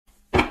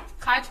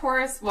Hi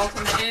Taurus,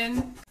 welcome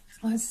in.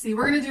 Let's see,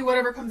 we're gonna do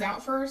whatever comes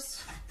out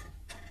first.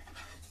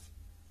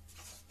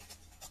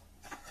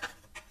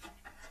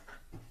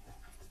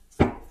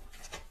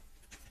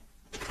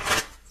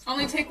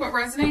 Only take what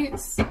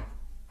resonates.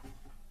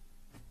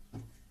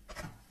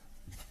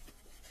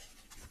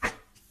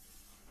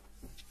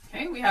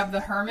 Okay, we have the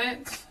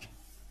Hermit.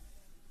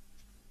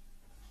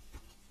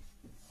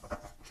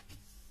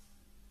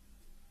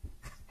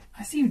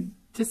 I see you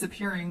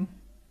disappearing.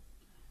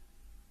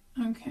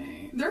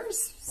 Okay,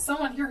 there's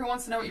someone here who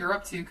wants to know what you're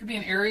up to. Could be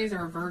an Aries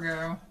or a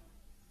Virgo.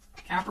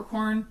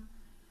 Capricorn.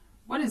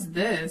 What is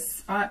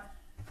this?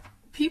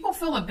 People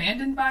feel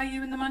abandoned by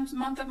you in the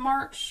month of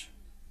March.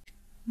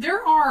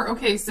 There are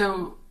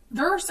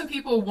some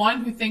people,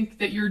 one, who think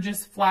that you're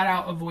just flat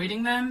out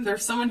avoiding them.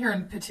 There's someone here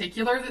in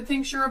particular that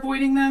thinks you're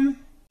avoiding them.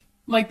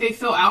 Like they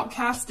feel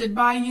outcasted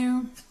by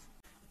you.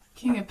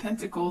 King of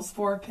Pentacles,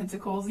 Four of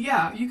Pentacles.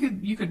 Yeah,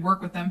 you could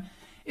work with them.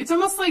 It's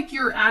almost like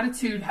your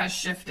attitude has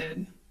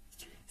shifted.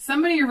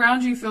 Somebody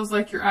around you feels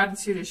like your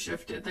attitude has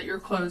shifted, that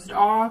you're closed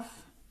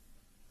off.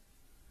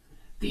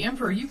 The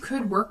Emperor, you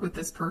could work with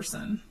this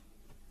person.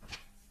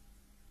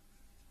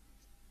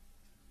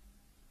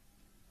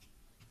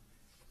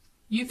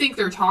 You think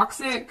they're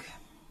toxic?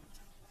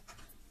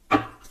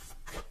 Tell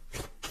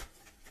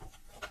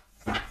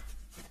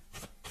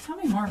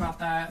me more about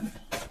that.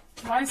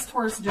 Why is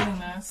Taurus doing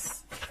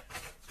this?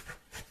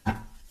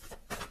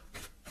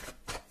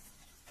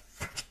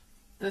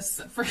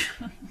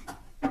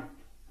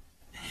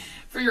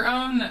 For your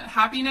own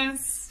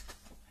happiness,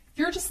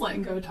 you're just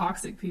letting go of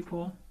toxic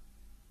people.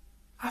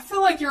 I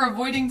feel like you're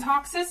avoiding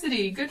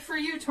toxicity. Good for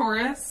you,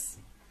 Taurus.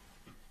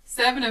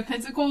 Seven of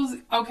Pentacles.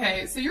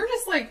 Okay, so you're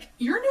just like,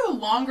 you're no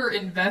longer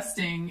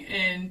investing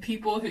in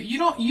people who you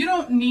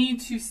don't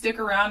need to stick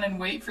around and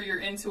wait for your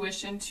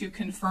intuition to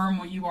confirm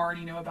what you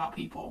already know about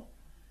people,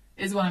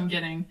 is what I'm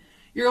getting.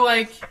 You're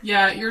like,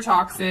 yeah, you're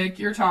toxic,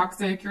 you're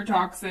toxic, you're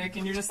toxic,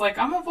 and you're just like,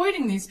 I'm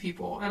avoiding these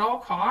people at all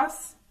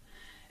costs.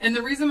 And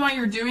the reason why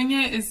you're doing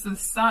it is the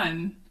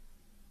Sun,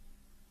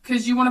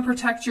 because you want to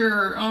protect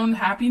your own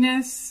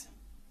happiness.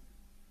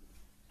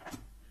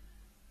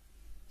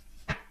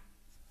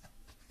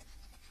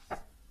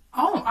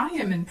 Oh, I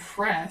am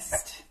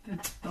impressed.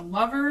 The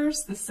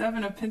Lovers, the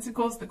Seven of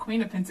Pentacles, the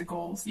Queen of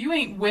Pentacles. You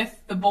ain't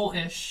with the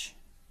bullish.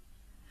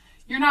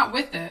 You're not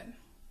with it.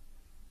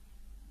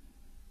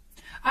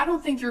 I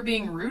don't think you're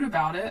being rude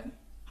about it.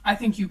 I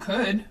think you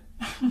could.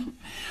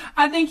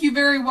 I think you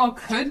very well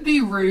could be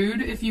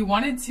rude if you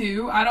wanted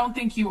to. I don't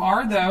think you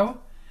are, though.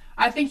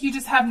 I think you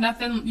just have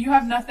nothing, you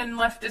have nothing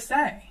left to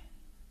say.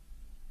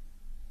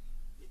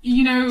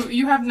 You know,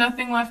 you have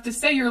nothing left to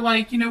say. You're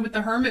like, you know, with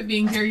the Hermit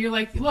being here, you're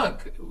like,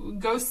 look,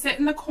 go sit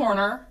in the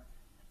corner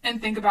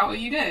and think about what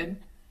you did.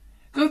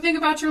 Go think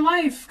about your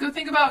life. Go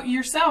think about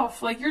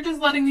yourself. Like, you're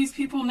just letting these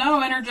people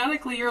know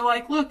energetically. You're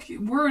like, look,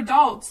 we're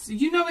adults.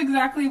 You know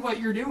exactly what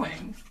you're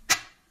doing.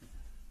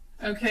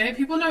 Okay?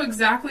 People know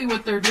exactly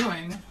what they're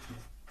doing.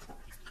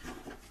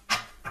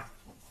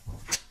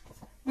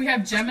 We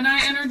have Gemini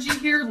energy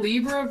here,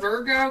 Libra,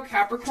 Virgo,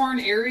 Capricorn,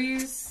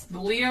 Aries, the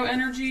Leo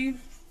energy.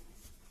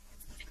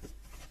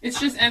 It's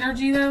just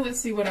energy, though. Let's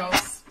see what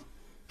else.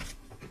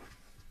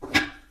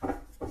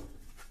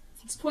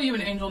 Let's pull you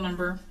an angel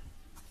number.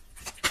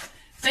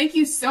 Thank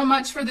you so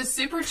much for the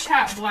super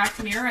chat,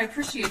 Black Mirror. I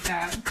appreciate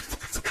that.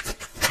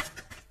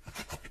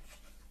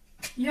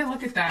 Yeah,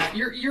 look at that.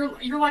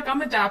 You're like,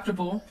 I'm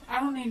adaptable. I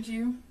don't need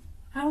you.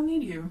 I don't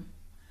need you.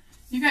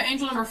 You got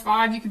angel number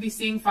 5. You could be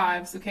seeing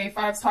 5s, okay?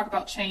 5s talk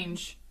about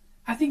change.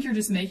 I think you're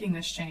just making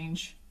this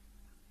change.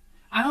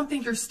 I don't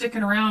think you're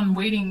sticking around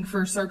waiting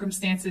for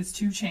circumstances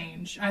to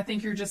change. I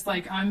think you're just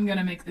like, I'm going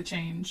to make the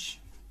change.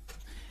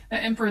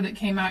 The Emperor that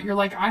came out, you're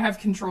like, I have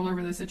control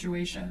over the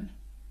situation.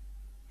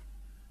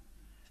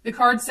 The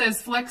card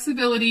says,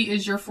 flexibility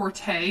is your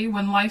forte.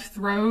 When life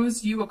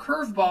throws you a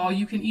curveball,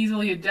 you can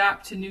easily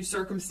adapt to new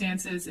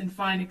circumstances and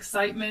find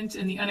excitement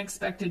in the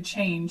unexpected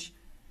change.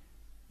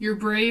 You're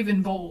brave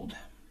and bold.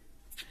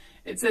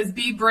 It says,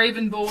 be brave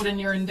and bold in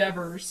your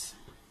endeavors.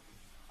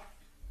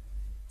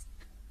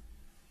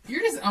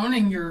 You're just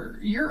owning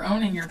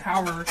your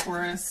power,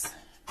 Taurus.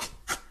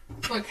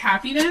 Look,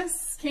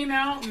 happiness came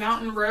out,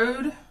 Mountain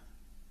Road. It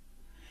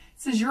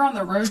says you're on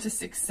the road to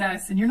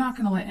success and you're not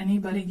going to let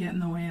anybody get in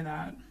the way of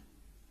that.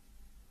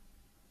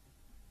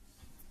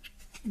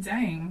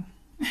 Dang.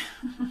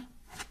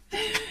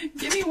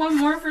 Give me one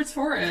more for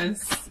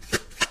Taurus.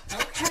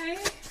 Okay.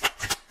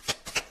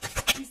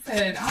 He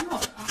said,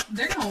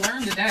 they're going to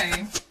learn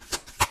today.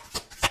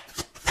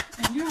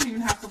 And you don't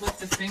even have to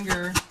lift a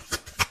finger.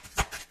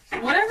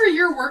 Whatever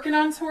you're working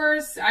on,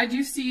 Taurus, I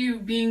do see you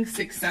being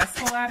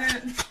successful at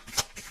it.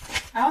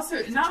 I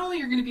also, not only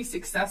you're going to be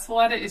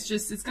successful at it,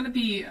 it's going to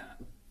be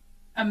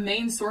a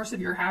main source of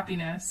your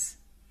happiness.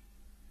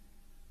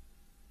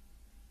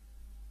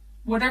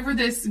 Whatever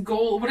this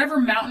goal,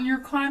 whatever mountain you're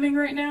climbing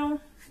right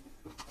now,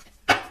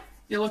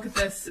 you look at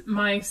this,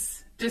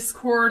 mice,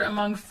 discord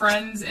among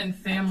friends and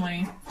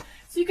family.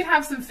 So you could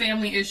have some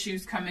family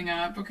issues coming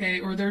up, okay,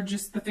 or they're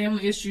just, the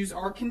family issues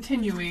are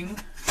continuing.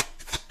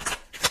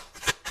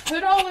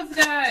 put all of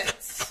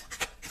that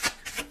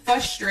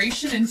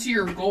frustration into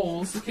your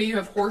goals. Okay, you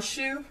have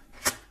horseshoe.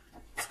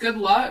 It's good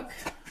luck.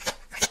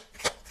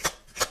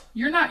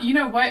 You're not, you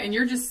know what, and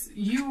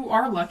you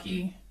are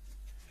lucky.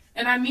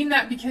 And I mean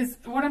that because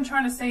what I'm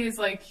trying to say is,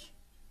 like,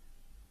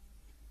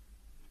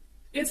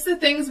 it's the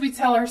things we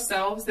tell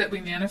ourselves that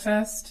we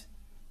manifest.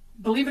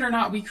 Believe it or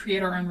not, we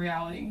create our own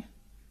reality.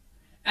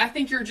 I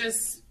think you're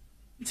just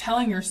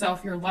telling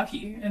yourself you're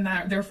lucky and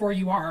that therefore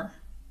you are.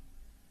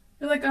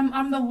 You're like,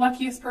 I'm the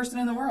luckiest person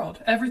in the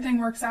world. Everything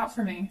works out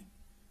for me.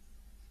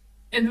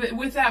 And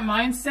with that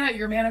mindset,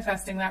 you're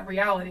manifesting that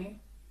reality.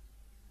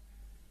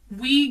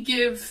 We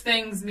give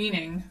things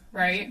meaning,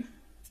 right?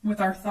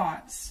 With our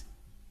thoughts.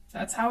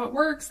 That's how it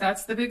works.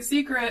 That's the big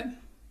secret.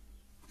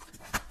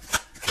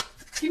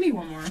 Give me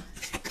one more.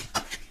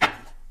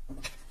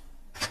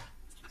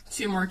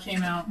 Two more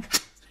came out.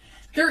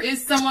 There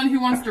is someone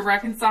who wants to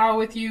reconcile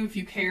with you if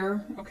you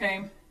care,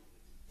 okay?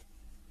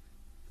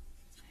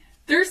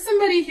 There's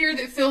somebody here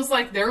that feels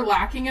like they're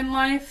lacking in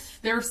life.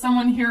 There's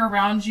someone here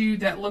around you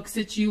that looks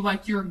at you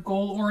like you're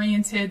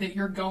goal-oriented, that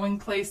you're going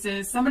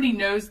places. Somebody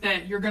knows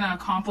that you're going to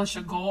accomplish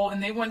a goal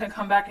and they want to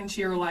come back into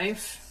your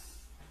life.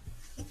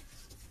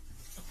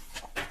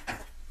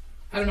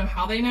 I don't know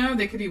how they know.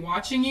 They could be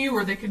watching you,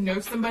 or they could know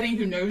somebody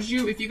who knows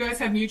you. If you guys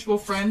have mutual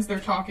friends, they're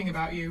talking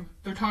about you.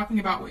 They're talking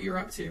about what you're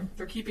up to.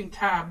 They're keeping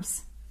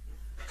tabs.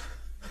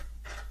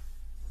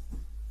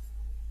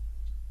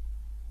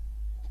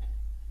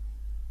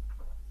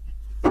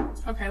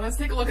 Okay, let's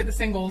take a look at the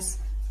singles.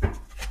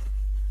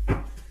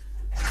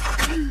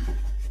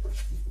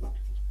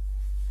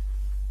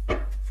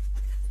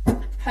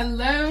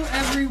 Hello,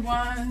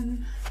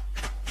 everyone.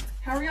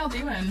 How are y'all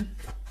doing?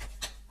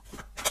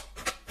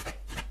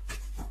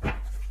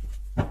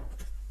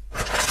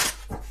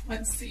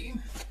 Let's see.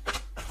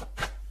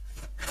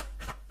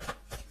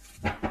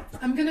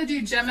 I'm going to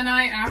do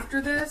Gemini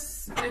after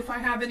this, if I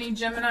have any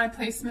Gemini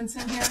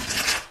placements in here.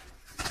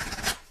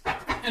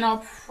 And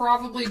I'll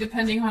probably,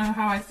 depending on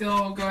how I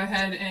feel, go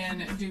ahead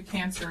and do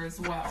Cancer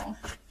as well.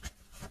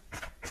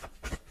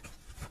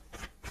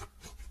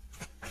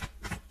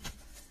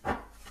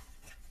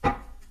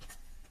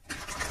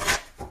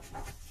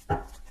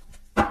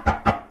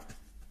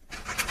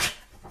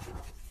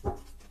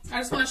 I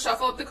just want to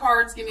shuffle up the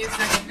cards. Give me a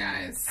second,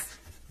 guys.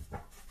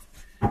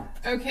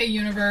 Okay,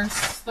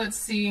 universe. Let's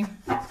see.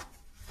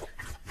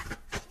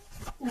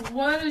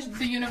 What does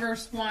the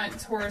universe want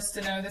Taurus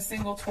to know? The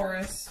single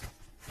Taurus.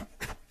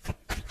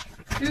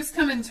 Who's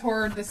coming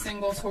toward the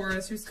single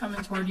Taurus? Who's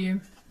coming toward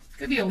you?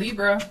 Could be a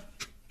Libra.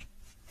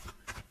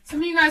 Some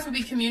of you guys will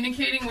be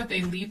communicating with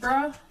a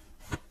Libra.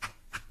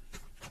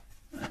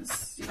 Let's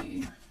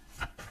see.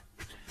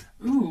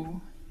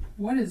 Ooh,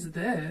 what is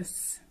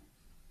this?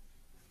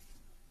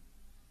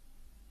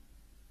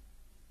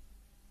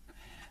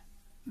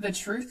 The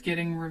truth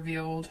getting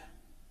revealed.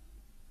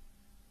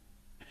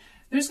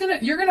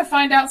 You're gonna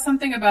find out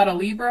something about a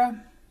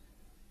Libra.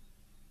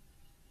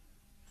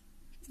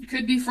 It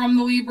could be from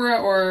the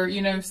Libra, or,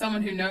 you know,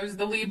 someone who knows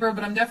the Libra,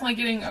 but I'm definitely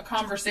getting a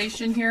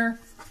conversation here.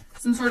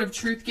 Some sort of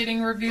truth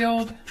getting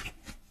revealed.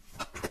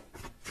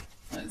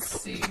 Let's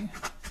see.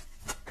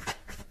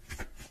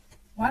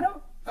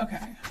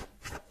 Okay.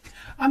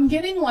 I'm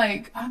getting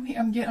like,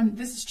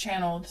 this is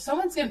channeled.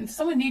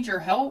 Someone needs your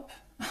help.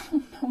 I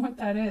don't know what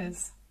that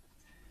is.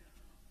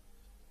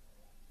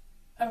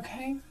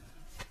 Okay.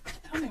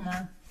 Tell me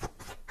more.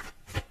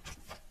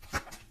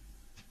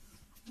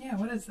 Yeah,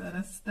 what is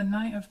this? The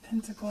Knight of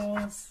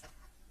Pentacles.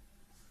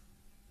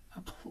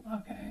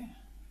 Okay.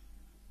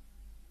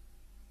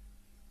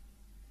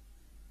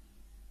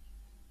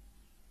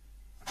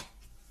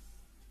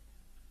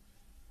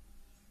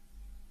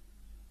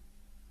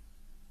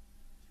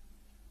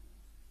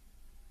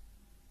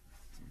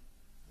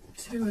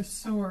 Two of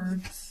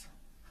Swords.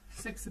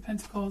 Six of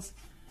Pentacles.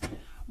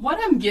 What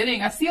I'm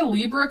getting, I see a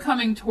Libra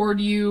coming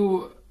toward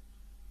you,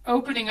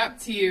 opening up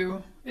to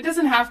you. It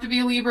doesn't have to be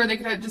a Libra. They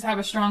could just have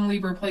a strong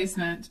Libra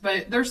placement.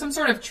 But there's some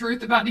sort of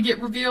truth about to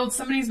get revealed.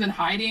 Somebody's been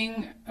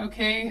hiding,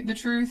 okay, the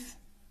truth.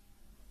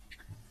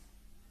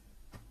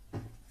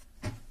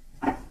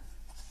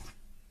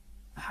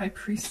 High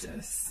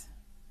Priestess.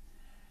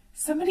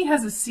 Somebody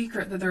has a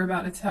secret that they're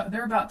about to tell.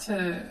 They're about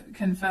to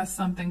confess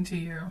something to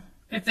you.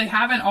 If they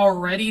haven't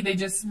already, they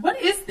just... What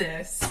is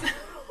this?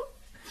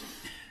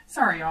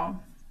 Sorry, y'all.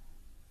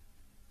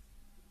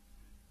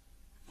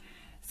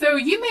 So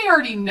you may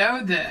already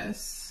know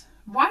this.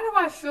 Why do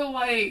I feel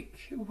like...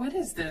 What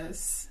is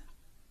this?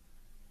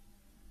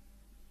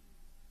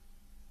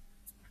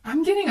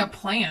 I'm getting a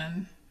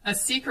plan. A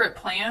secret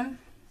plan.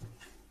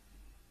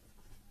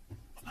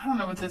 I don't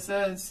know what this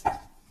is.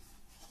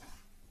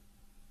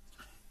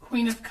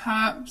 Queen of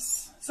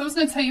Cups. Someone's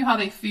going to tell you how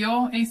they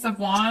feel. Ace of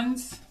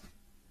Wands.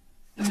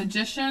 The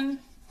Magician.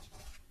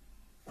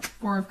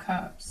 Four of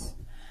Cups.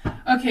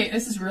 Okay,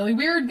 this is really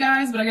weird,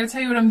 guys, but I gotta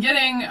tell you what I'm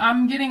getting.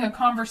 I'm getting a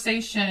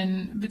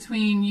conversation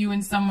between you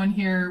and someone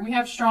here. We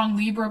have strong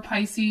Libra,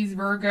 Pisces,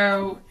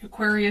 Virgo,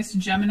 Aquarius,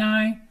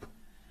 Gemini.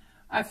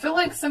 I feel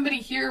like somebody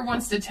here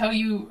wants to tell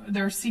you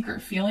their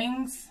secret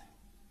feelings.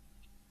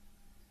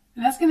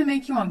 And that's going to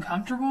make you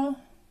uncomfortable.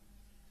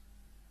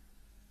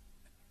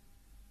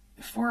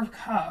 Four of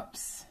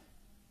Cups.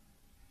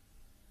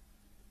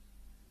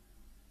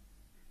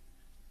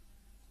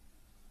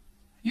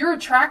 You're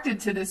attracted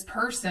to this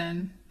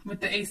person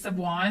with the Ace of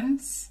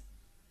Wands.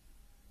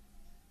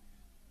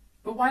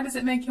 But why does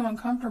it make you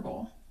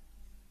uncomfortable?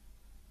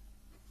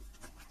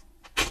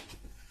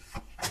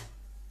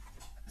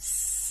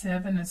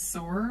 Seven of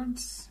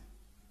Swords.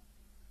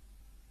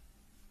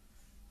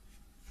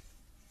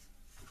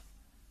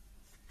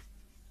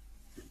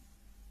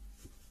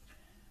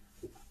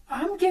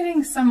 I'm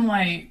getting some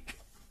like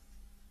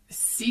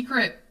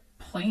secret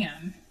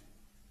plan.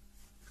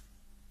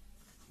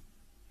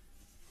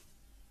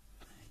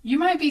 You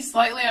might be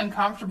slightly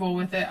uncomfortable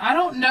with it. I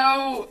don't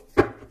know.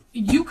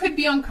 You could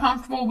be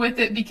uncomfortable with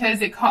it because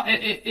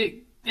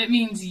it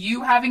means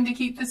you having to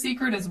keep the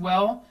secret as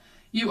well.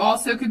 You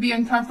also could be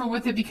uncomfortable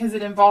with it because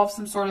it involves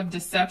some sort of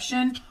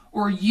deception,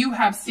 or you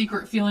have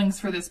secret feelings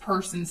for this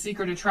person,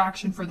 secret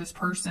attraction for this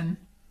person.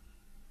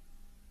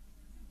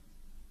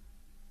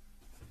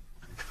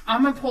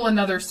 I'm going to pull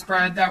another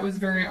spread. That was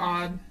very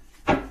odd.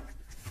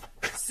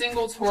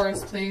 Single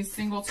Taurus, please.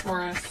 Single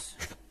Taurus.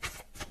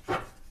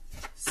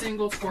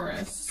 Single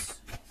Taurus.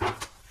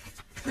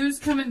 Who's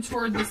coming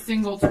toward the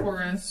single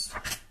Taurus?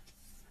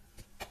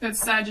 That's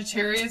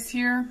Sagittarius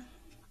here.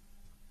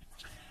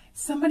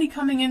 Somebody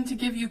coming in to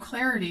give you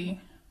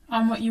clarity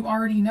on what you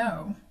already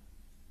know.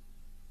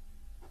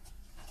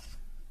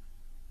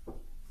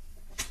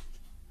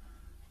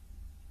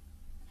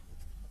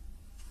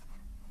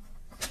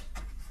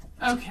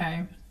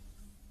 Okay.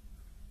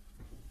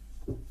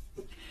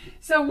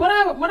 So what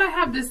I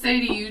have to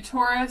say to you,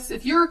 Taurus,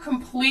 if you're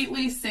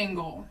completely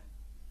single,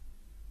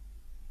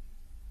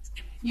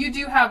 you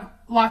do have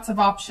lots of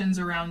options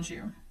around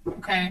you,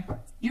 okay?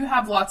 You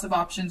have lots of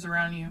options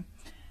around you.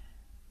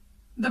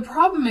 The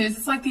problem is,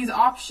 it's like these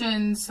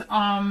options, they're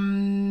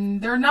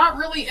not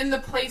really in the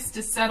place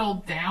to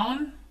settle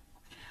down.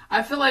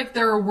 I feel like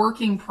they're a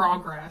work in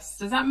progress.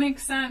 Does that make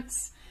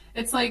sense?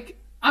 It's like,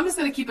 I'm just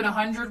going to keep it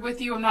 100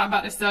 with you. I'm not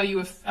about to sell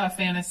you a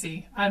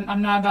fantasy.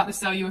 I'm not about to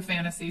sell you a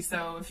fantasy.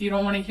 So if you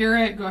don't want to hear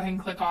it, go ahead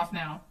and click off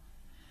now.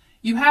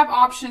 You have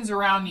options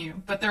around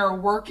you, but they're a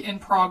work in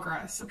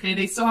progress. Okay,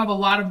 they still have a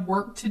lot of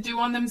work to do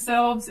on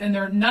themselves, and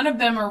none of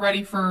them are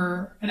ready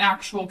for an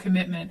actual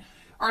commitment.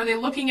 Are they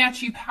looking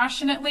at you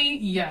passionately?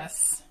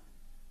 Yes.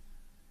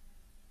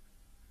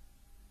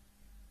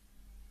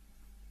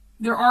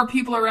 There are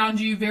people around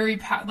you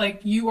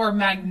like you are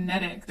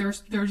magnetic.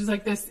 There's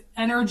like this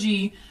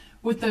energy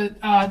with the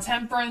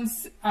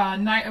Temperance,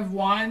 Knight of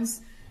Wands.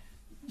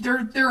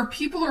 There are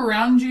people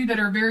around you that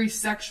are very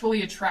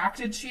sexually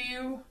attracted to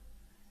you.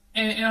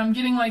 And I'm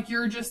getting like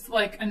you're just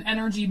like an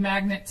energy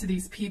magnet to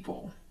these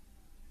people.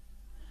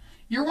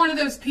 You're one of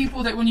those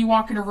people that when you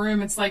walk in a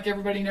room, it's like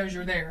everybody knows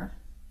you're there.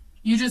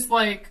 You just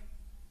like,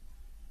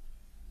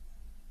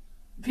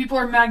 people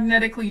are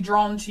magnetically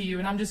drawn to you.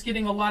 And I'm just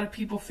getting a lot of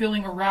people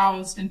feeling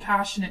aroused and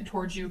passionate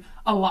towards you.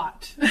 A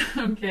lot.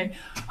 Okay.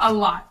 A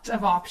lot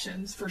of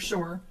options for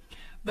sure.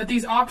 But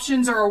these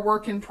options are a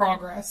work in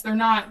progress. They're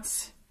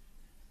not...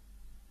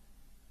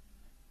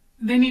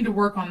 They need to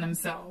work on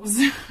themselves,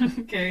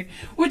 okay?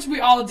 Which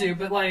we all do,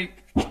 but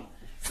like,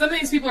 some of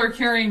these people are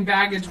carrying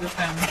baggage with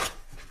them.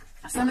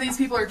 Some of these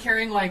people are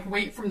carrying like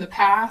weight from the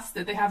past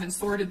that they haven't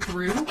sorted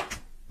through.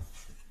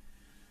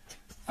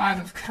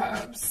 Five of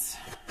Cups.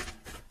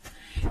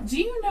 Do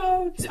you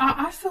know,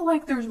 I feel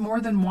like there's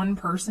more than one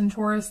person,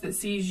 Taurus, that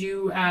sees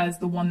you as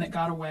the one that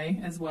got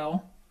away as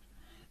well.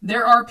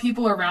 There are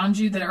people around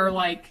you that are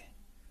like,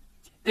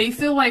 they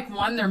feel like,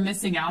 one, they're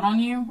missing out on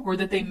you, or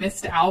that they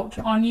missed out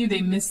on you.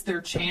 They missed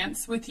their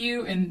chance with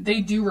you, and they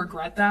do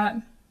regret that.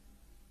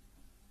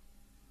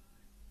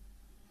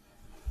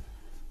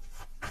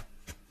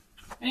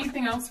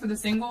 Anything else for the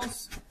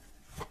singles?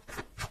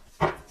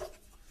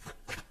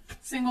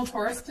 Single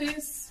Taurus,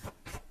 please.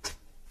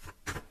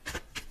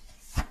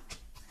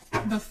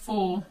 The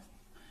Fool.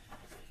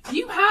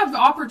 You have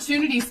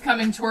opportunities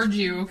coming towards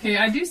you, okay?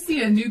 I do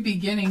see a new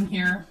beginning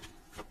here.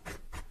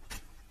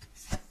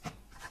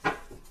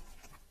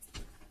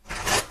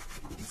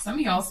 Some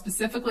of y'all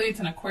specifically, it's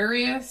an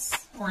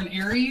Aquarius or an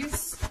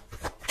Aries.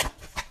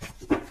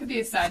 Could be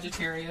a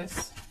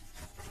Sagittarius.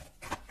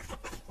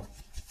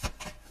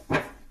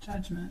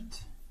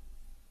 Judgment.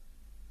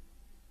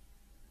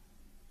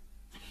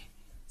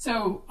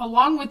 So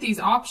along with these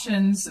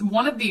options,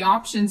 one of the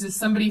options is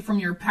somebody from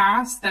your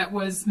past that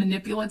was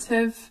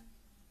manipulative,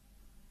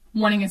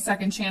 wanting a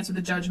second chance with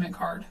the Judgment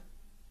card.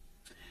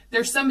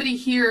 There's somebody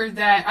here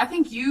that I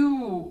think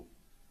you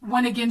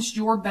went against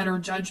your better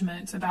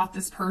judgment about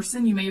this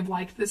person. You may have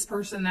liked this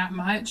person that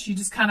much. You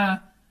just kind of,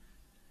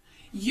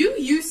 you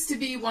used to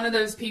be one of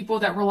those people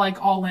that were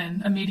like all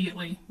in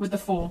immediately with the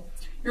Fool.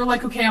 You're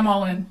like, okay, I'm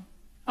all in.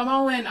 I'm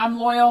all in. I'm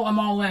loyal. I'm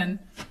all in.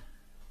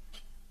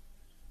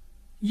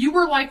 You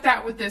were like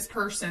that with this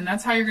person.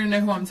 That's how you're going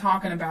to know who I'm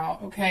talking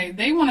about, okay?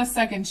 They want a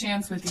second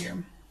chance with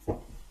you.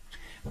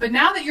 But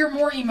now that you're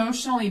more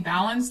emotionally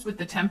balanced with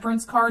the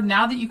Temperance card,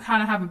 now that you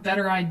kind of have a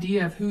better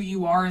idea of who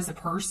you are as a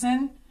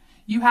person,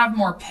 you have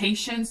more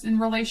patience in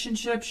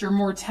relationships, you're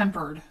more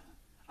tempered.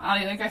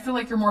 I feel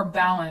like you're more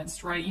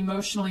balanced, right?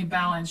 Emotionally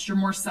balanced, you're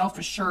more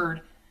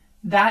self-assured.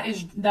 That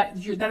is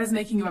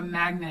making you a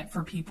magnet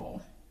for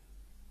people.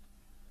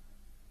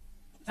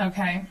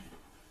 Okay?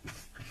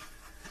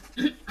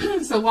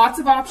 So lots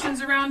of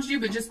options around you,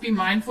 but just be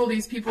mindful.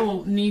 These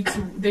people need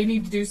to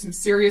do some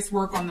serious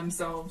work on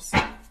themselves.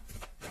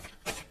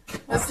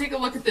 Let's take a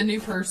look at the new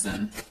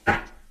person.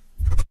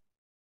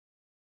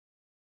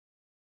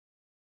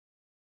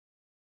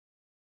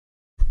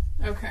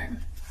 Okay.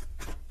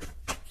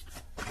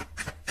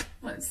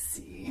 Let's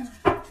see.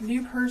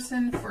 New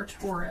person for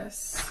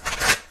Taurus.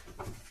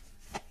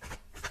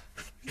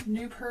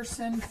 New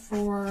person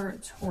for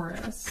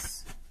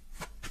Taurus.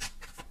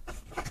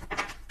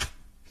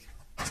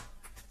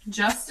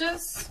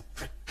 Justice,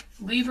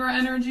 Libra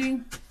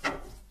energy.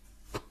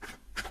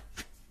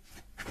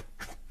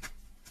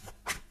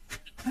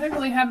 I don't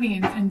really have any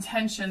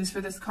intentions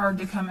for this card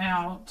to come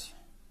out.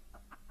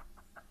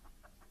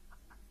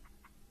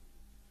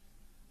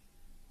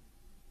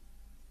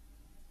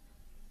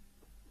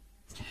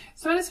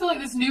 So I just feel like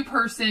this new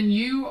person,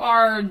 you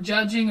are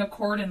judging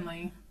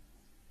accordingly.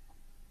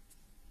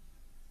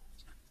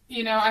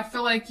 You know, I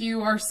feel like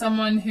you are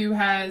someone who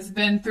has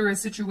been through a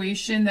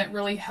situation that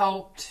really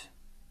helped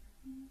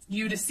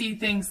you to see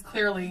things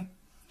clearly.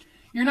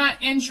 You're not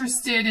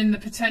interested in the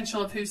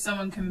potential of who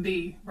someone can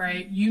be,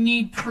 right? You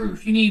need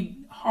proof. You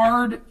need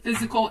hard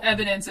physical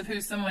evidence of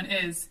who someone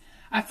is.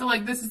 I feel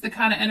like this is the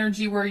kind of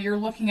energy where you're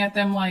looking at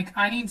them like,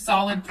 I need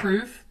solid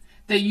proof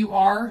that you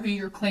are who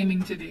you're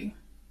claiming to be.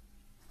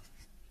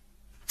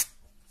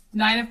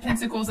 Nine of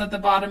Pentacles at the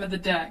bottom of the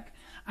deck.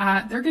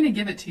 They're going to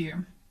give it to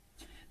you.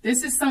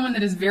 This is someone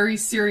that is very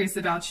serious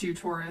about you,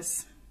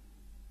 Taurus.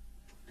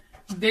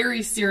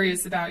 Very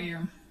serious about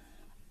you.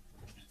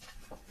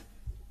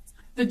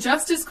 The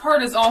Justice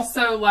card is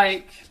also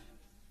like,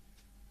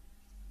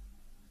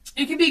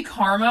 it can be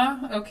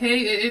karma, okay?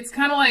 It's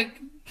kind of like,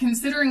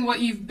 considering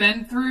what you've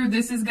been through,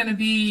 this is going to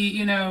be,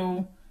 you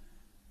know,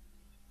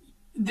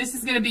 this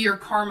is going to be your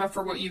karma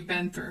for what you've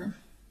been through.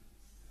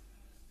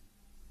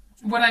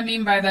 What I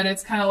mean by that,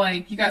 it's kind of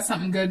like you got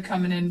something good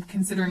coming in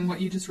considering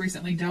what you just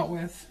recently dealt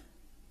with.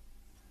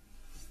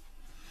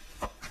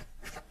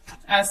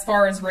 As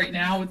far as right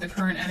now with the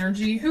current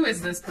energy, who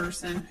is this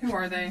person? Who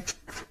are they?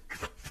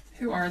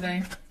 Who are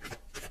they?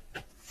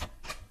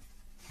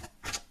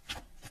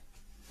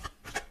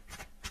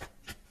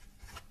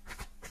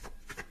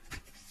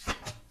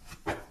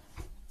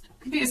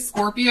 Could be a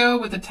Scorpio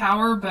with a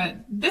tower, but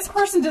this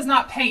person does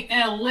not pay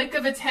a lick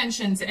of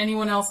attention to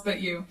anyone else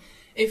but you.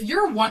 If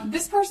you're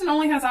this person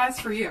only has eyes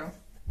for you.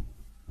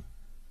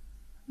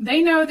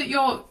 They know that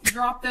you'll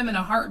drop them in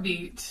a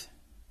heartbeat.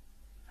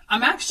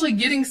 I'm actually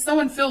getting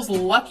someone feels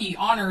lucky,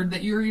 honored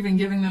that you're even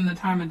giving them the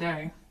time of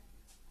day.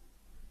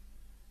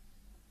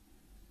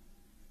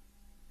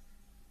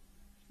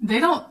 They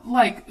don't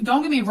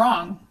don't get me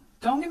wrong.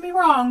 Don't get me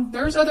wrong.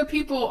 There's other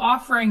people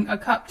offering a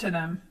cup to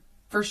them,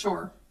 for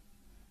sure.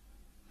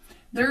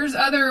 There's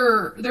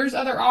other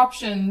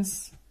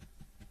options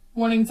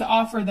wanting to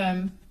offer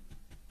them.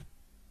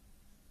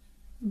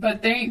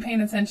 But they ain't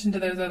paying attention to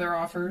those other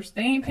offers.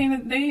 They ain't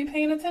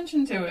paying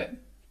attention to it.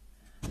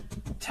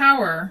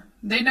 Tower.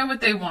 They know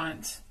what they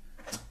want.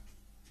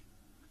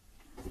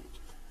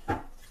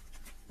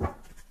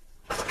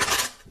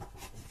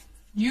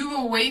 You've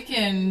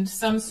awakened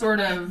some sort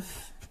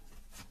of...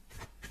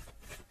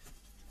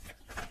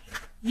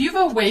 You've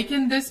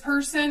awakened this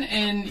person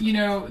and, you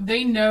know,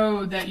 they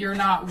know that you're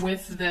not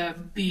with the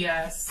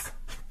BS.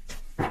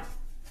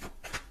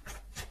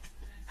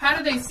 How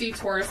do they see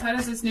Taurus? How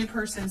does this new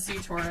person see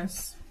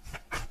Taurus?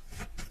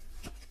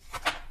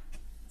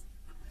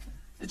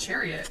 The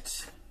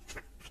Chariot.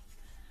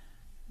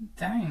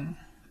 Dang.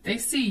 They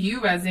see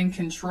you as in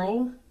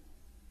control.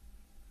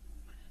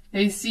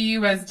 They see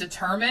you as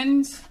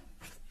determined.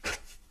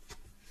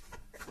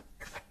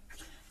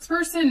 This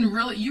person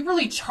really, you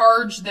really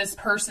charge this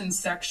person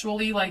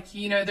sexually. Like,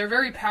 you know, they're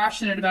very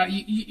passionate about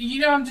you.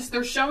 You know,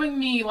 they're showing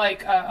me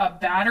like a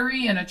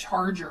battery and a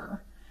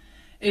charger.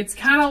 It's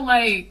kind of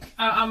like,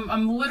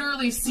 I'm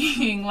literally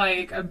seeing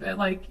like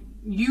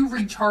you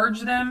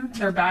recharge them,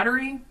 their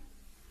battery.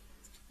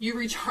 You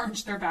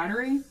recharge their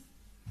battery.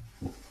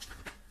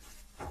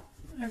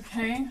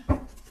 Okay.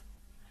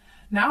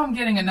 Now I'm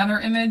getting another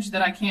image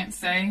that I can't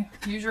say.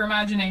 Use your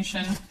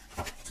imagination.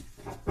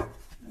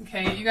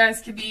 Okay, you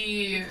guys could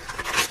be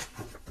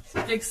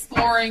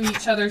exploring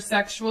each other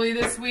sexually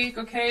this week,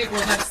 okay? Or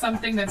that's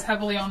something that's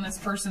heavily on this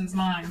person's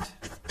mind.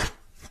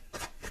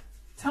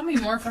 Tell me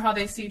more for how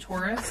they see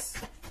Taurus.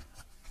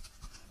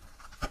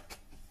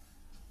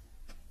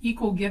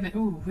 Equal given.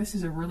 Ooh, this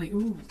is a really,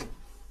 ooh.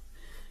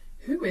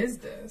 Who is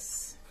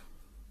this?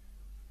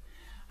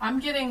 I'm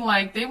getting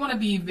like they want to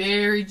be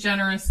very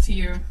generous to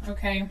you,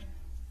 okay?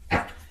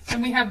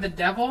 Then we have the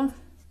Devil.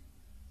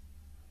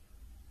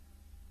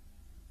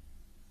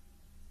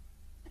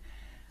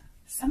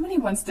 Somebody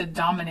wants to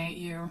dominate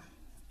you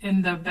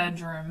in the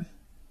bedroom.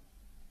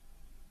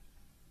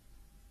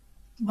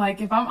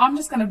 Like, if I'm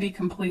just going to be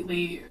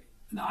completely,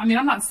 I mean,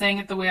 I'm not saying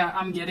it the way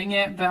I'm getting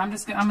it, but I'm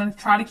going to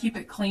try to keep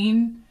it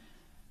clean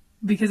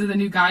because of the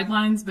new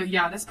guidelines. But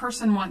yeah, this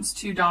person wants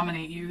to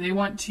dominate you.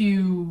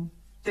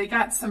 They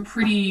got some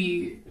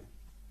pretty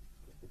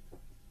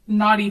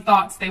naughty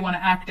thoughts they want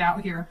to act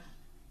out here.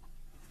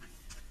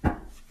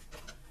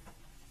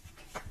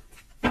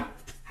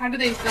 How do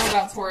they feel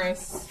about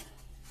Taurus?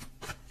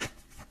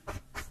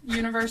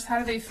 Universe, how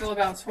do they feel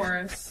about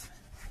Taurus?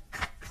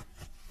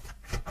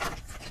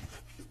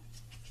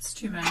 It's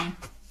too many.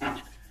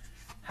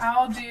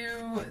 How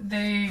do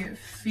they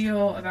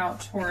feel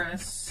about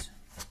Taurus?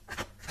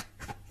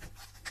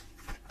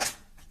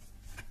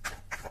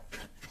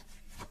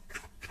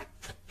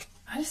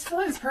 I just feel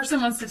like this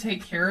person wants to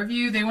take care of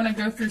you. They want to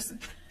go through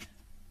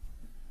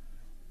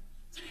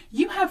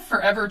you have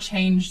forever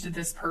changed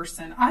this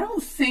person. I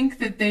don't think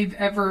they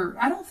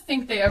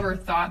ever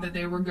thought that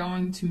they were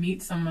going to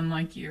meet someone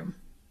like you.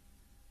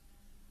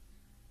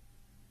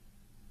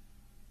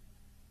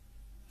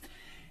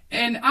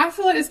 And I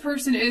feel like this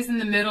person is in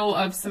the middle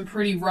of some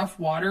pretty rough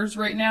waters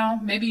right now.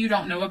 Maybe you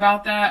don't know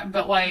about that,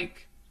 but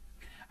like,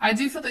 I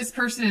do feel this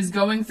person is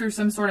going through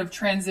some sort of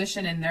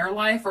transition in their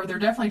life, or they're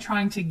definitely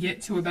trying to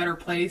get to a better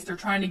place. They're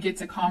trying to get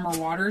to calmer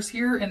waters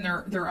here in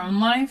their own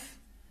life.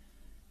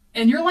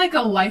 And you're like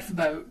a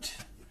lifeboat.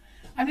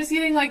 I'm just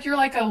getting like you're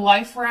like a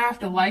life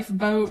raft, a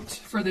lifeboat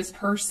for this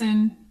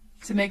person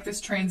to make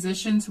this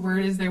transition to where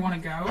it is they want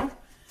to go.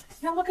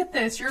 Now look at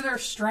this. You're their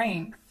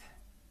strength.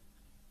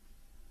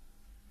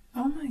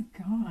 Oh my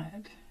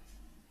God.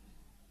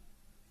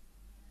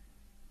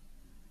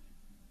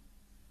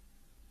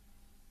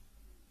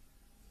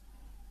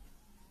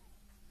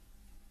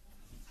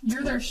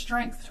 You're their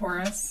strength,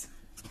 Taurus.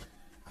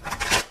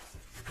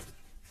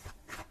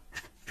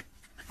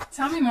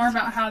 Tell me more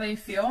about how they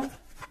feel.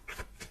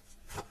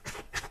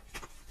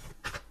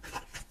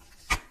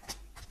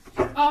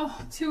 Oh,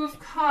 Two of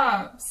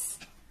Cups.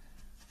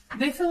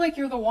 They feel like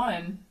you're the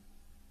one.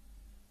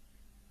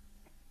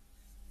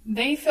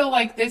 They feel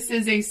like this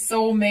is a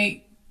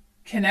soulmate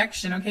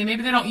connection. Okay,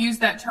 maybe they don't use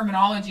that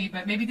terminology,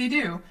 but maybe they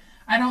do.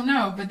 I don't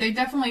know, but they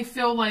definitely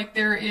feel like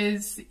there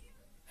is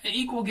an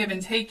equal give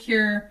and take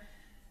here.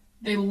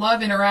 They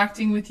love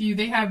interacting with you.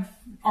 They have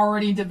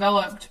already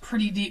developed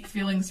pretty deep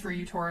feelings for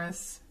you,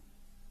 Taurus.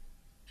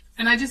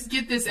 And I just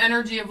get this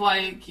energy of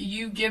like,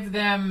 you give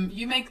them,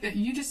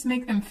 you just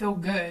make them feel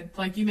good.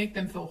 Like you make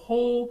them feel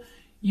whole.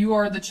 You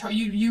are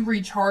you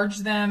recharge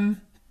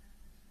them.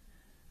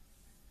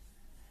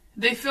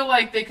 They feel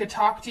like they could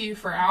talk to you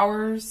for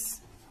hours.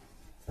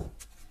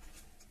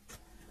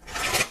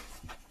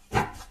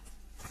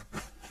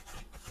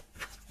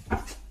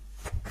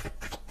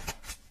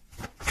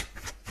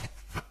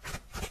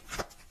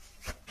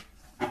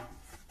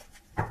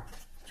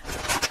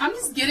 I'm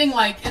just getting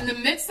like in the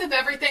midst of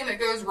everything that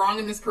goes wrong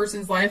in this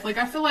person's life, like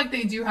I feel like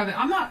they do have it.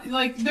 I'm not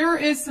like there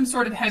is some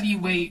sort of heavy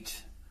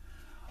weight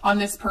on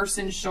this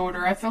person's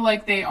shoulder. I feel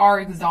like they are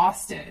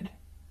exhausted.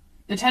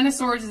 The Ten of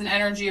Swords is an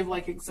energy of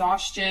like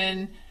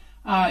exhaustion.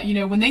 You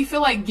know, when they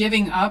feel like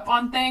giving up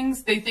on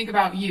things, they think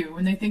about you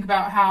and they think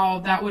about how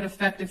that would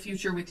affect a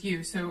future with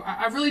you. So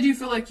I really do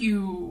feel like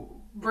you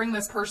bring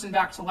this person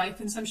back to life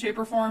in some shape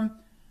or form.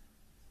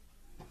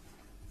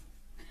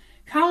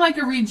 Kind of like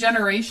a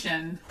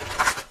regeneration.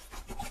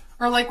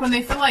 Or like when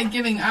they feel like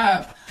giving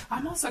up.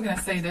 I'm also going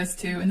to say this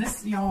too. And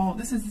this, y'all,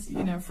 this is,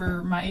 you know,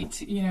 for my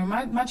 18, you know,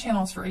 my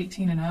channel is for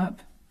 18 and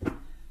up.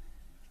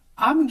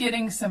 I'm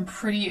getting some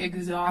pretty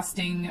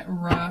exhausting,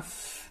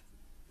 rough,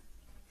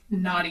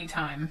 naughty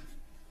time.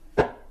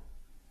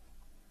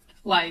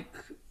 Like,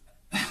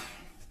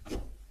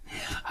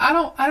 I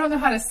don't know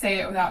how to say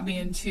it without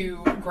being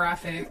too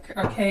graphic,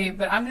 okay?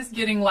 But I'm just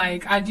getting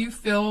like, I do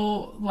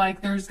feel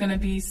like there's going to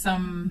be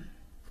some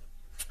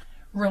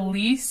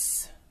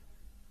release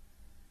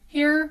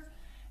here,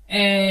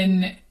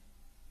 and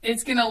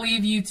it's going to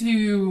leave you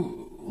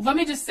to, let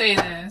me just say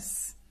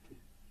this.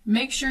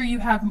 Make sure you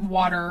have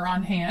water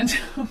on hand,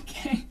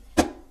 okay?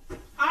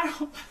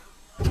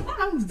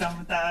 I'm done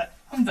with that.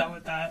 I'm done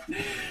with that.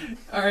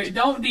 All right,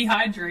 don't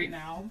dehydrate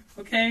now,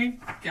 okay?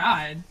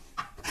 God,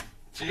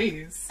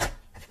 jeez.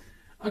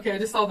 Okay, I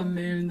just saw the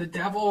moon, the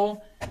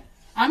devil.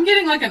 I'm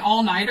getting like an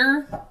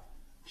all-nighter.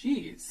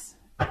 Jeez,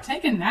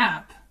 take a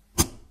nap.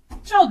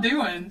 What y'all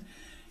doing?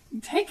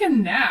 Take a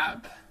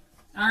nap,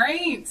 all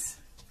right?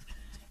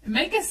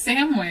 Make a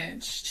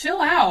sandwich, chill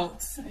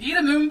out, eat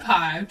a moon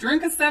pie,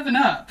 drink a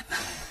 7-Up.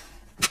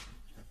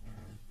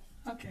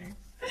 Okay.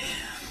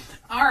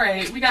 All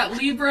right, we got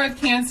Libra,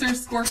 Cancer,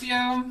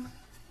 Scorpio.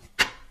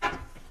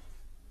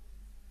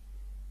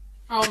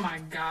 Oh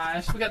my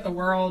gosh, we got the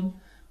World.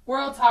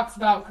 World talks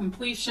about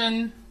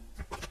completion.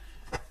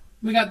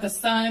 We got the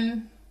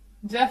Sun.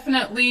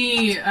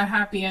 Definitely a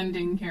happy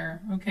ending here,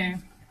 okay?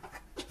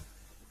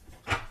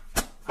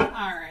 All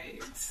right.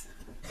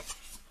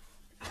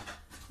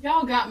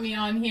 Y'all got me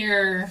on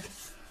here.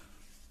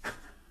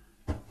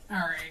 All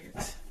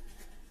right.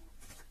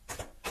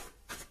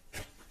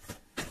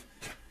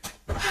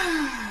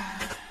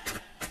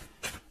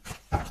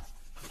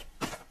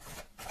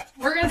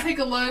 We're going to take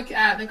a look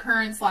at the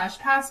current /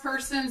 past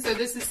person. So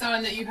this is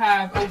someone that you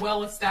have a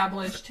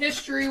well-established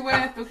history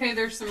with. Okay,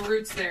 there's some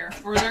roots there,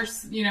 or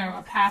there's, you know,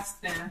 a past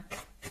there.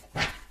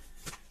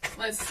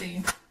 Let's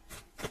see.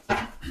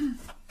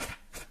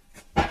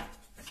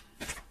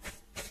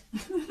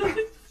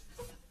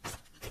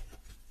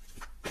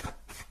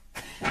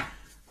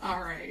 All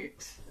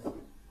right.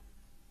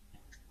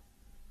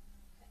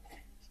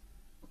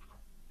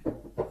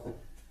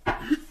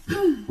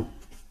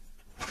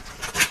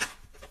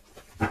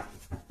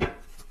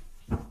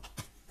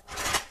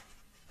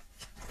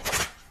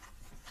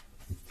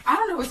 I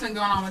don't know what's been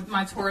going on with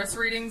my Taurus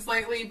readings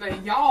lately,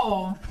 but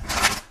y'all,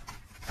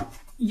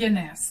 you're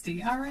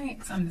nasty. All right,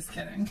 I'm just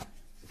kidding.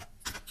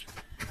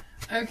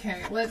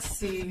 Okay, let's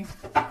see.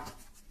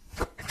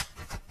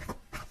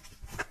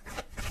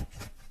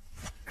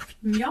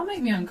 Y'all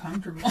make me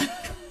uncomfortable.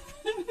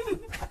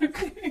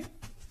 Okay.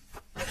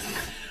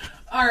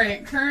 All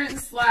right, current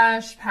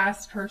 /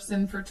 past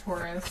person for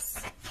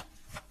Taurus.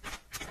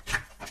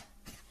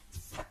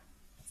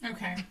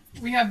 Okay,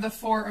 we have the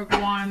 4 of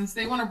Wands.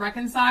 They want to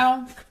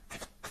reconcile.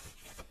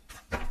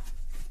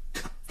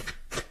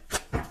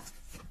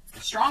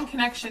 Strong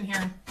connection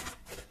here.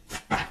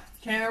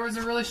 Okay, there was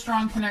a really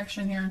strong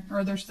connection here,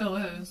 or there still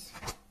is.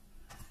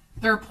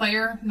 They're a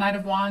player, Knight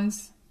of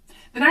Wands.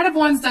 The Knight of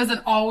Wands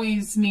doesn't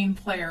always mean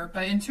player,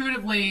 but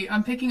intuitively,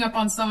 I'm picking up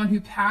on someone who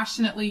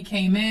passionately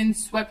came in,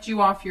 swept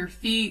you off your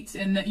feet,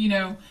 and that, you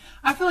know,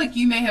 I feel like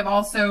you may have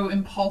also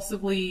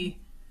impulsively,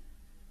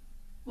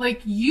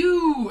 like,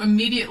 you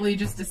immediately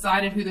just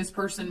decided who this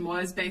person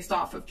was based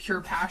off of pure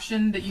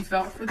passion that you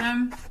felt for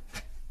them.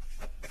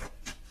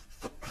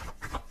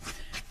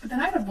 But the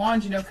Knight of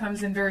Wands, you know,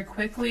 comes in very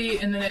quickly,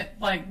 and then it,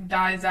 like,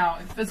 dies out.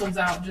 It fizzles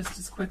out just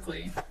as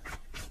quickly.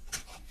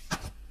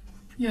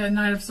 Yeah,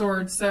 Knight of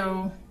Swords.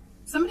 So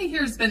somebody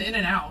here has been in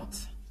and out.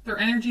 Their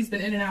energy's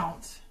been in and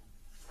out.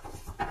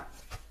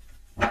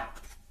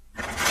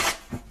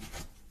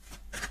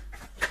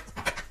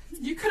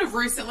 You could have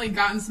recently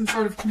gotten some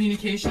sort of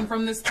communication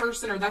from this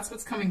person, or that's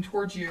what's coming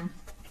towards you.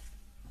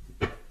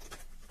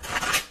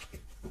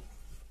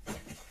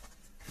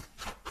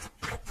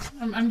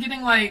 I'm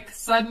getting like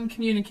sudden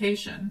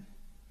communication.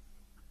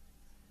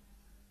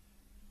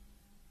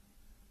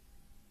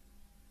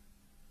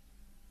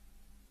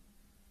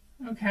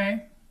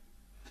 Okay.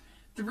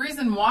 The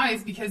reason why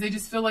is because they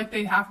just feel like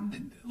they have,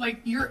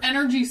 like, your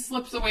energy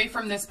slips away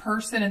from this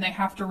person and they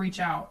have to reach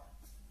out.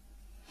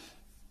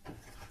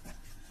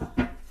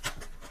 I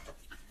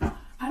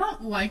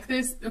don't like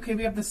this. Okay,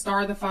 we have the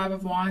Star, the 5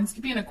 of Wands.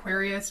 Could be an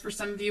Aquarius for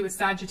some of you with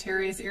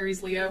Sagittarius,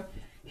 Aries, Leo.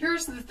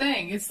 Here's the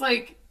thing. It's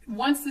like,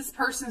 once this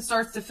person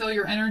starts to feel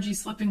your energy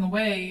slipping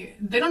away,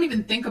 they don't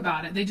even think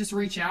about it. They just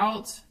reach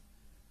out.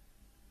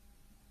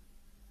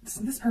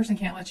 This person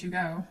can't let you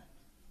go.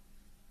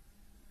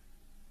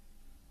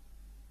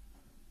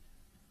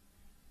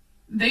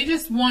 They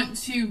just want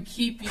to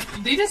keep you,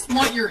 they just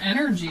want your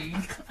energy.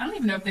 I don't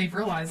even know if they've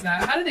realized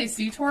that. How do they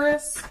see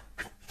Taurus?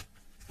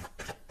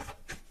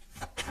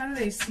 How do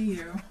they see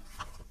you?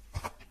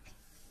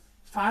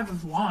 5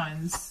 of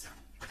Wands.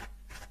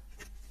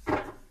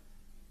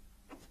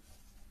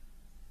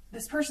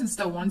 This person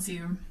still wants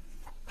you.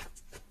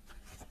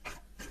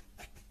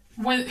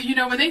 When, you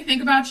know, when they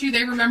think about you,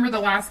 they remember the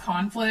last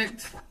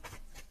conflict.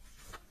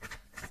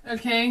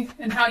 Okay,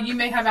 and how you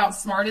may have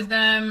outsmarted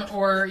them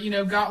or, you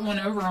know, got one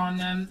over on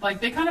them.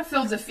 Like, they kind of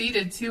feel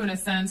defeated, too, in a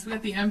sense. We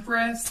got the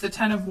Empress, the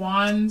 10 of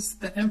Wands,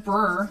 the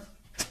Emperor.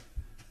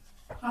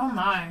 Oh,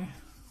 my.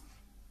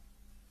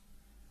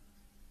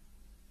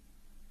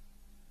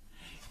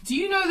 Do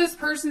you know this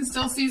person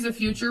still sees a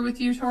future with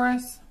you,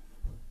 Taurus?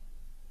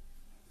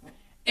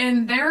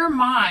 In their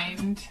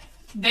mind,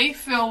 they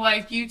feel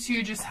like you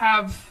two just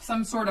have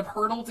some sort of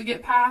hurdle to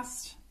get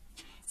past,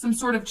 some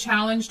sort of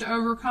challenge to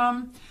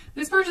overcome.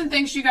 This person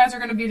thinks you guys are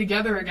going to be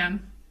together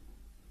again.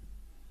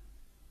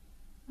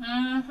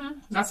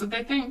 That's what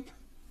they think.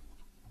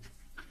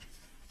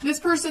 This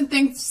person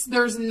thinks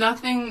there's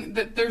nothing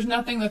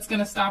that's going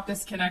to stop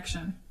this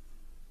connection.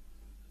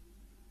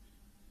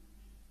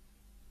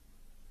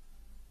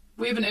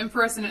 We have an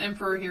Empress and an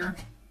Emperor here.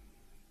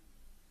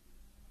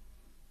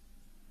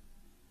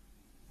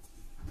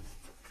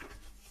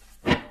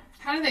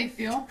 How do they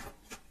feel?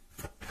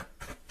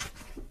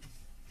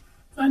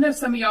 I know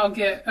some of y'all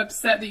get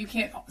upset that you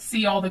can't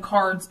see all the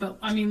cards, but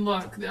I mean,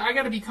 look, I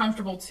got to be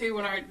comfortable too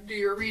when I do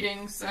your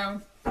reading,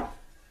 so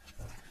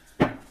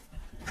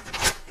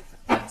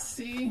let's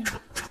see.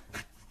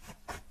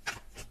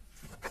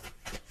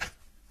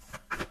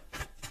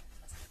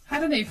 How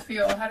do they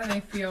feel? How do they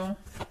feel?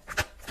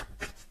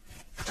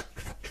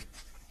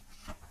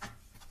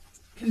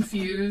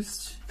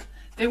 Confused.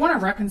 They want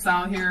to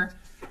reconcile here.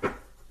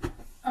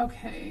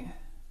 Okay.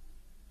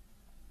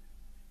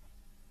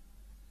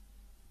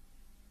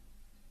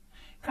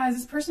 Guys,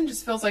 this person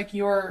just feels like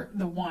you're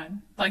the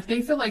one. Like,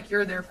 they feel like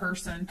you're their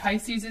person.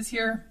 Pisces is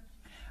here.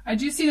 I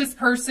do see this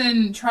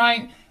person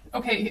trying.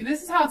 okay,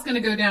 this is how it's going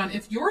to go down.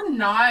 If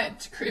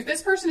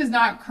this person is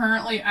not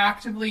currently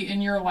actively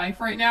in your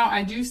life right now,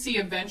 I do see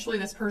eventually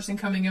this person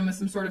coming in with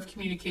some sort of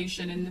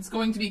communication, and it's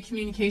going to be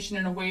communication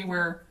in a way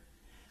where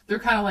they're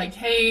kind of like,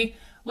 hey,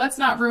 let's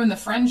not ruin the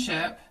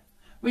friendship.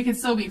 We can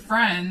still be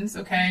friends,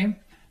 okay?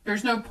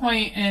 There's no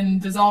point in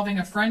dissolving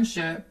a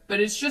friendship, but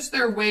it's just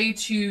their way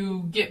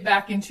to get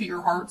back into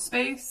your heart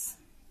space.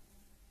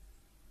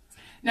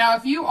 Now,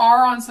 if you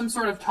are on some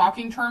sort of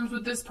talking terms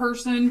with this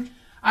person,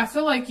 I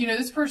feel like, you know,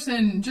 this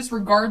person, just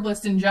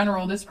regardless in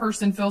general, this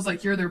person feels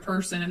like you're their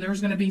person, and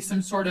there's going to be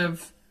some sort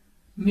of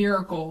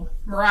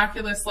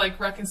miraculous, like,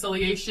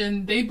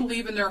 reconciliation. They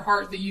believe in their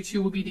heart that you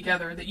two will be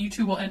together, that you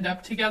two will end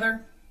up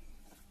together.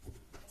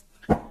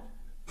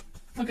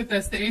 Look at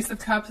this, the Ace of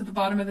Cups at the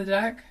bottom of the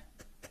deck.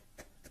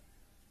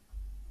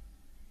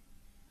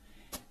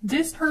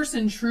 This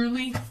person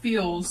truly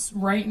feels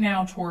right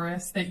now,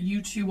 Taurus, that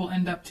you two will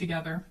end up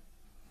together.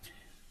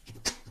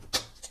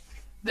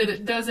 That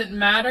it doesn't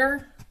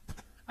matter.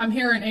 I'm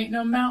hearing ain't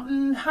no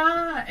mountain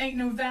high, ain't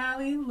no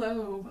valley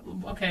low.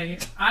 Okay,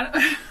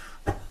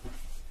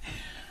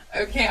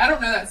 okay, I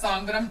don't know that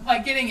song, but I'm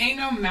like getting ain't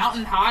no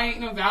mountain high, ain't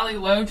no valley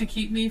low to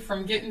keep me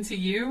from getting to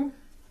you.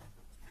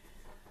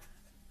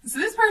 So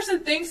this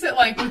person thinks that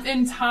like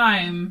within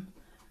time,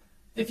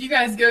 if you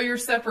guys go your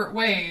separate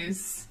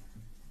ways,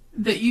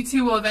 that you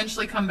two will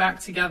eventually come back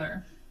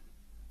together.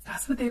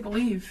 That's what they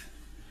believe.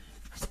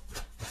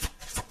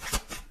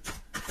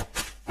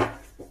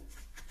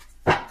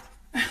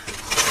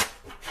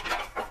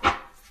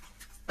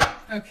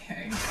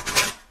 Okay.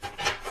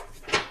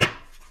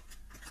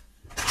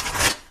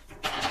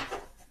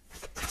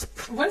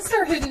 What's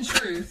their hidden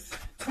truth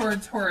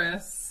toward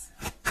Taurus?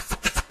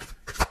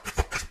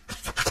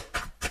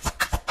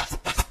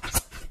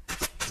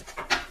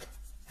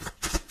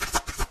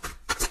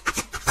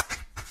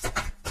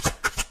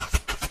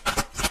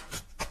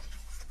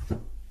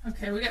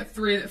 Okay, we got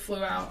 3 that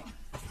flew out.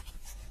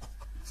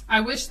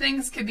 I wish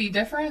things could be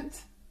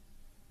different.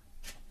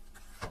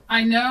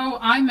 I know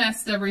I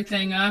messed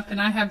everything up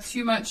and I have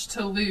too much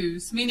to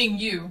lose, meaning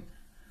you.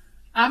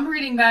 I'm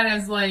reading that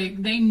as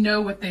like they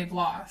know what they've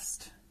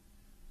lost.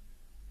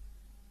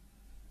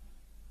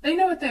 They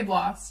know what they've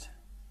lost.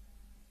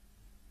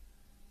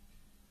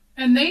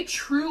 And they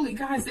truly,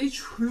 guys, they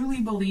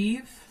truly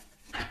believe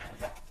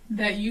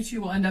that you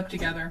two will end up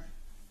together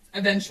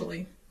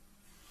eventually.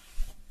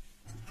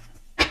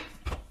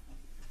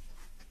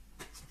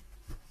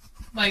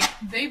 Like,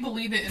 they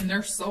believe it in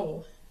their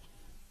soul.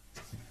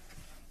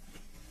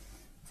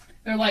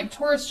 They're like,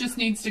 Taurus just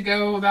needs to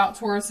go about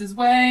Taurus's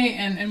way,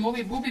 and we'll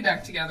be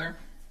back together.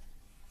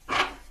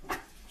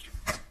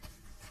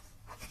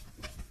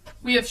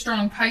 We have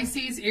strong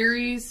Pisces,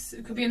 Aries.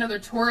 It could be another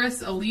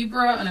Taurus, a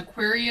Libra, an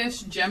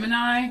Aquarius,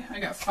 Gemini. I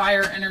got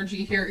fire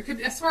energy here. It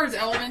could, as far as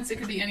elements, it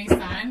could be any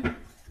sign.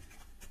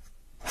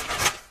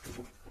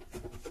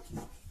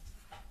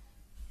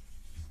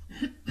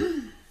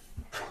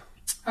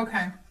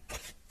 Okay.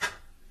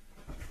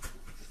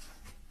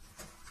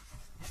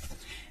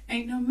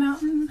 Ain't no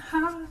mountain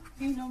high,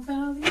 ain't no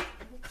valley.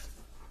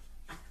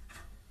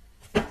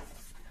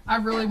 I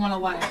really want to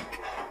like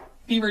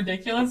be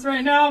ridiculous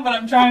right now, but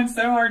I'm trying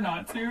so hard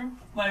not to.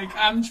 Like,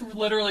 I'm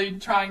literally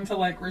trying to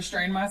like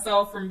restrain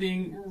myself from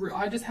being,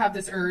 I just have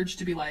this urge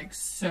to be like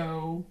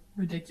so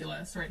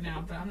ridiculous right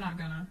now, but I'm not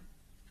gonna.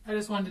 I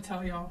just wanted to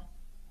tell y'all.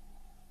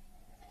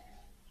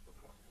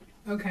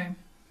 Okay.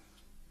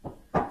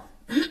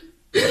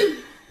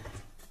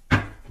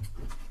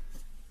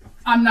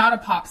 I'm not a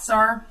pop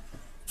star.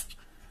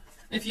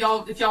 If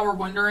y'all were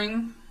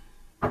wondering,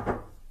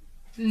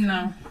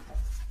 no.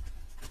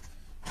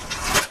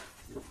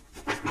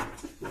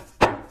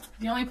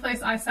 The only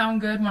place I sound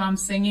good when I'm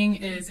singing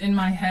is in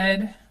my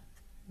head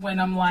when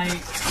I'm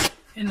like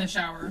in the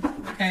shower,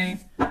 okay?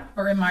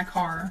 Or in my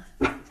car.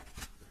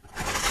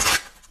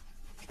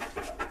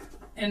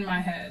 In my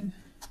head.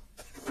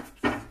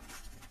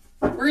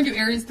 We're gonna do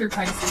Aries through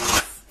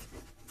Pisces.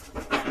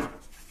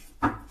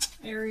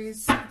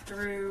 Aries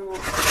through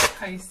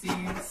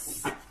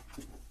Pisces.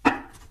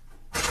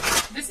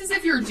 This is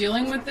if you're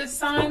dealing with this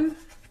sign.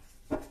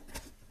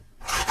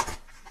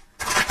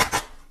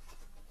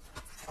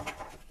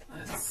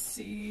 Let's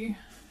see.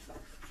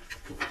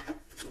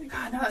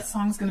 God, now that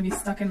song's going to be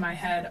stuck in my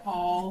head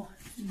all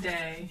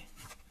day.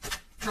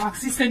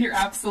 Roxy said you're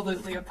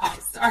absolutely a pop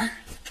star.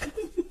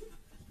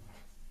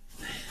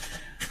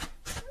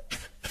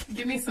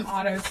 Give me some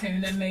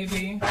auto-tune and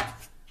maybe,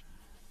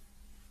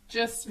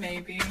 just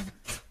maybe.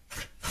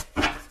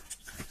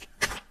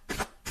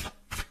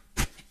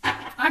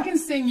 I can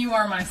sing You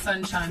Are My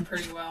Sunshine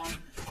pretty well.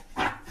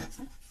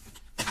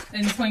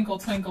 And Twinkle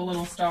Twinkle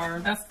Little Star.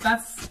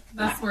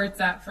 That's where it's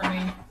at for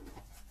me.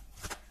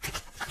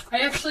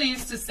 I actually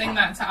used to sing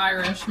that to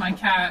Irish, my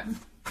cat.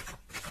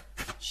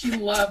 She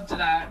loved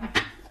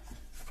that.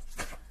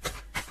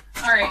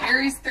 Alright,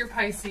 Aries through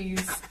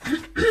Pisces.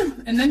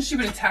 And then she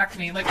would attack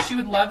me. Like, she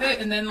would love it,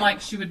 and then, like,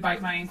 she would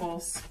bite my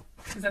ankles.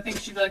 Because I think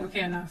she'd be like,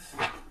 okay, enough.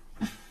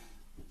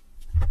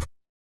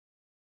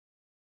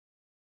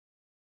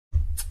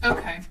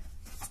 Okay.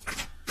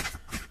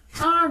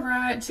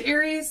 To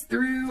Aries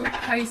through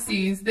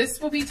Pisces.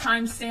 This will be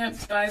time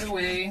stamped, by the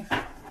way.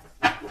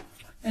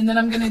 And then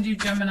I'm going to do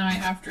Gemini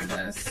after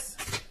this.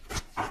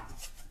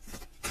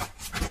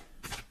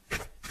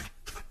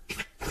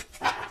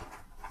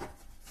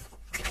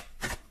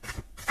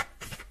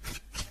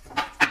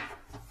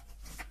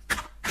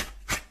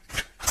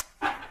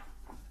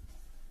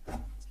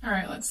 All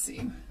right, let's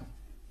see.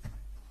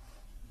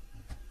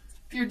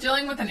 If you're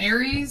dealing with an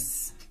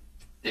Aries,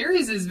 the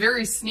Aries is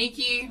very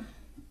sneaky.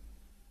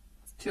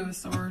 Two of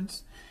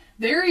Swords.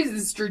 The Aries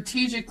is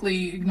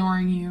strategically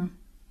ignoring you.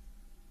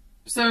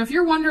 So if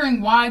you're wondering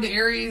why the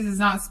Aries is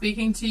not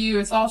speaking to you,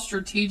 it's all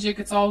strategic.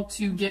 It's all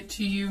to get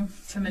to you,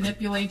 to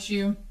manipulate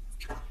you.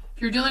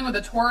 If you're dealing with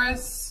a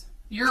Taurus,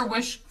 your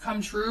wish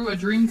come true, a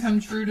dream come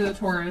true to the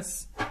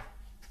Taurus.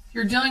 If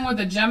you're dealing with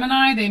a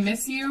Gemini, they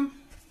miss you.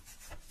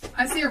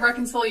 I see a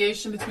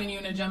reconciliation between you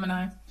and a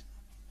Gemini.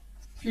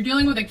 If you're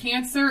dealing with a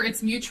Cancer,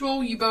 it's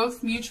mutual. You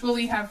both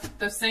mutually have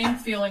the same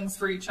feelings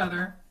for each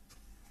other.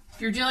 If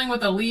you're dealing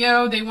with a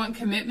Leo, they want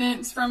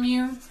commitments from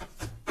you.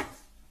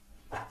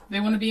 They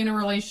want to be in a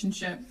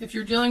relationship. If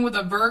you're dealing with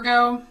a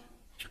Virgo,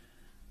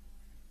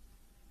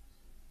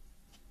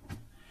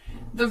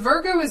 the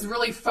Virgo is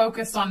really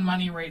focused on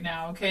money right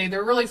now, okay?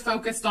 They're really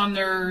focused on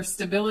their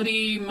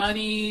stability,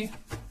 money.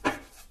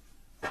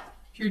 If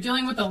you're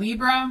dealing with a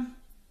Libra,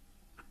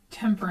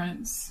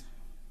 Temperance.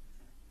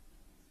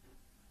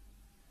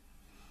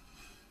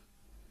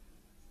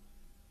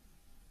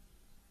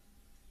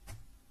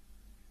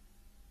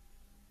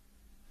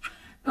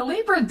 The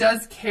Libra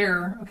does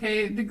care,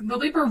 okay? The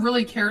Libra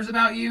really cares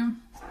about you.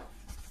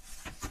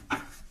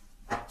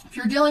 If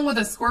you're dealing with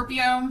a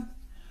Scorpio,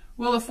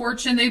 Wheel of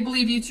Fortune, they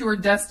believe you two are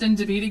destined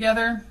to be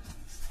together.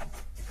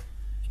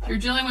 If you're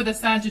dealing with a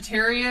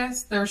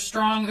Sagittarius, there's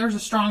a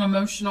strong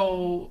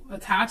emotional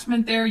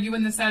attachment there. You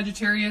and the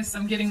Sagittarius,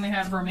 I'm getting they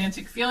have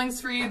romantic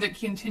feelings for you that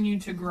continue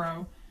to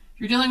grow.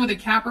 If you're dealing with a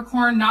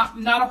Capricorn, not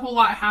a whole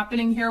lot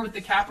happening here with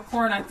the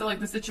Capricorn. I feel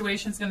like the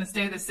situation's going to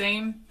stay the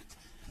same.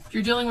 If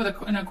you're dealing with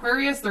an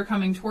Aquarius, they're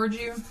coming towards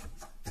you.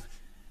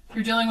 If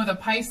you're dealing with a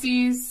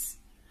Pisces,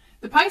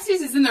 the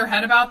Pisces is in their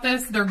head about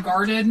this. They're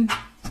guarded.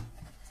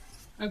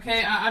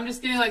 Okay, I'm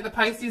just getting like the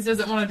Pisces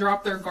doesn't want to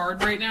drop their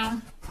guard right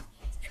now.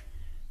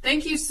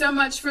 Thank you so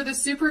much for the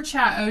super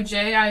chat,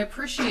 OJ. I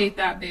appreciate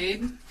that,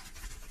 babe.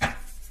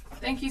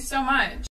 Thank you so much.